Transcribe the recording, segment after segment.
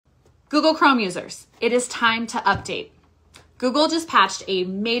Google Chrome users, it is time to update. Google just patched a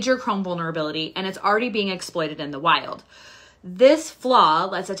major Chrome vulnerability and it's already being exploited in the wild. This flaw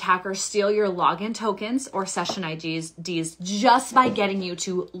lets attackers steal your login tokens or session IDs just by getting you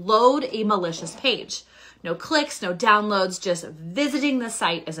to load a malicious page. No clicks, no downloads, just visiting the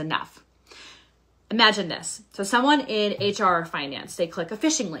site is enough. Imagine this. So someone in HR or finance, they click a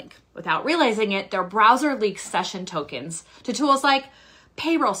phishing link. Without realizing it, their browser leaks session tokens to tools like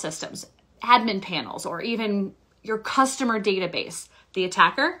payroll systems, admin panels, or even your customer database. The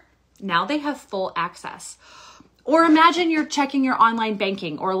attacker, now they have full access. Or imagine you're checking your online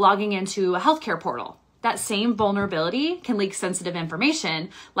banking or logging into a healthcare portal. That same vulnerability can leak sensitive information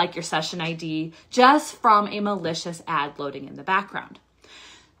like your session ID just from a malicious ad loading in the background.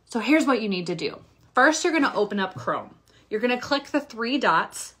 So here's what you need to do. First, you're going to open up Chrome. You're going to click the 3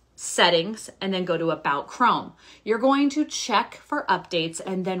 dots, settings, and then go to About Chrome. You're going to check for updates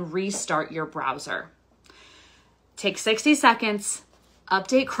and then restart your browser. Take 60 seconds,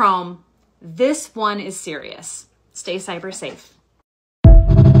 update Chrome. This one is serious. Stay cyber safe.